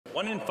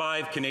1 in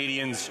 5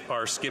 Canadians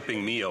are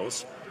skipping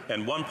meals,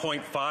 and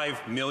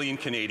 1.5 million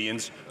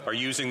Canadians are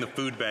using the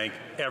food bank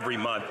every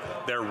month.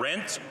 Their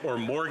rent or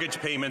mortgage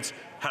payments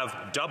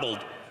have doubled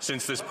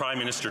since this Prime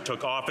Minister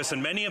took office,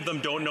 and many of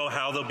them don't know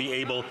how they'll be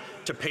able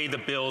to pay the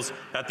bills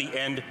at the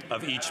end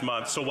of each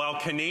month. So while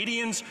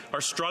Canadians are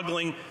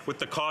struggling with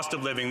the cost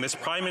of living, this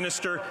Prime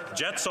Minister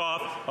jets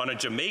off on a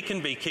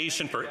Jamaican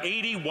vacation for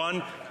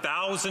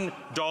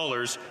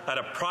 $81,000 at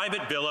a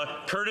private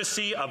villa,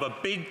 courtesy of a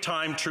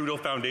big-time Trudeau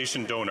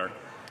Foundation donor.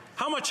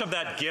 How much of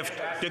that gift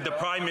did the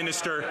Prime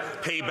Minister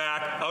pay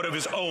back out of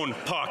his own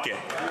pocket?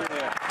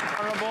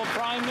 Honourable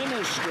Prime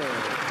Minister.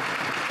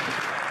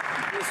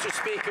 Mr.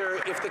 Speaker,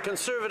 if the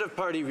Conservative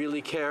Party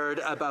really cared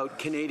about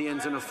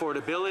Canadians and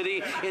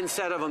affordability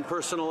instead of on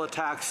personal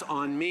attacks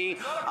on me,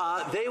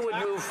 they would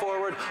move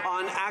forward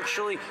on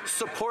actually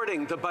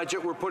supporting the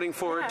budget we're putting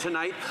forward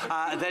tonight,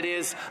 that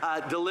is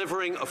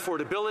delivering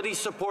affordability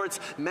supports,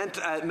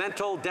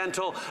 mental,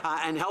 dental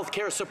and health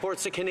care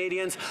supports to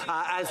Canadians,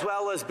 as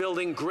well as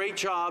building great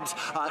jobs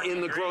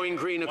in the growing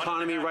green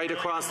economy right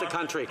across the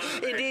country.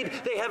 Indeed,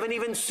 they have an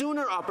even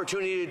sooner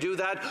opportunity to do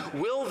that.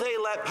 Will they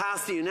let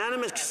pass the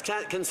unanimous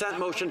consent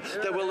motion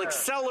that will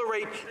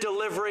accelerate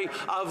delivery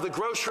of the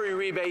grocery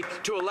rebate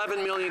to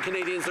 11 million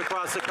Canadians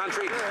across the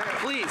country?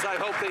 Please, I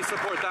hope they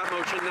support that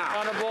motion now.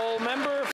 Honourable member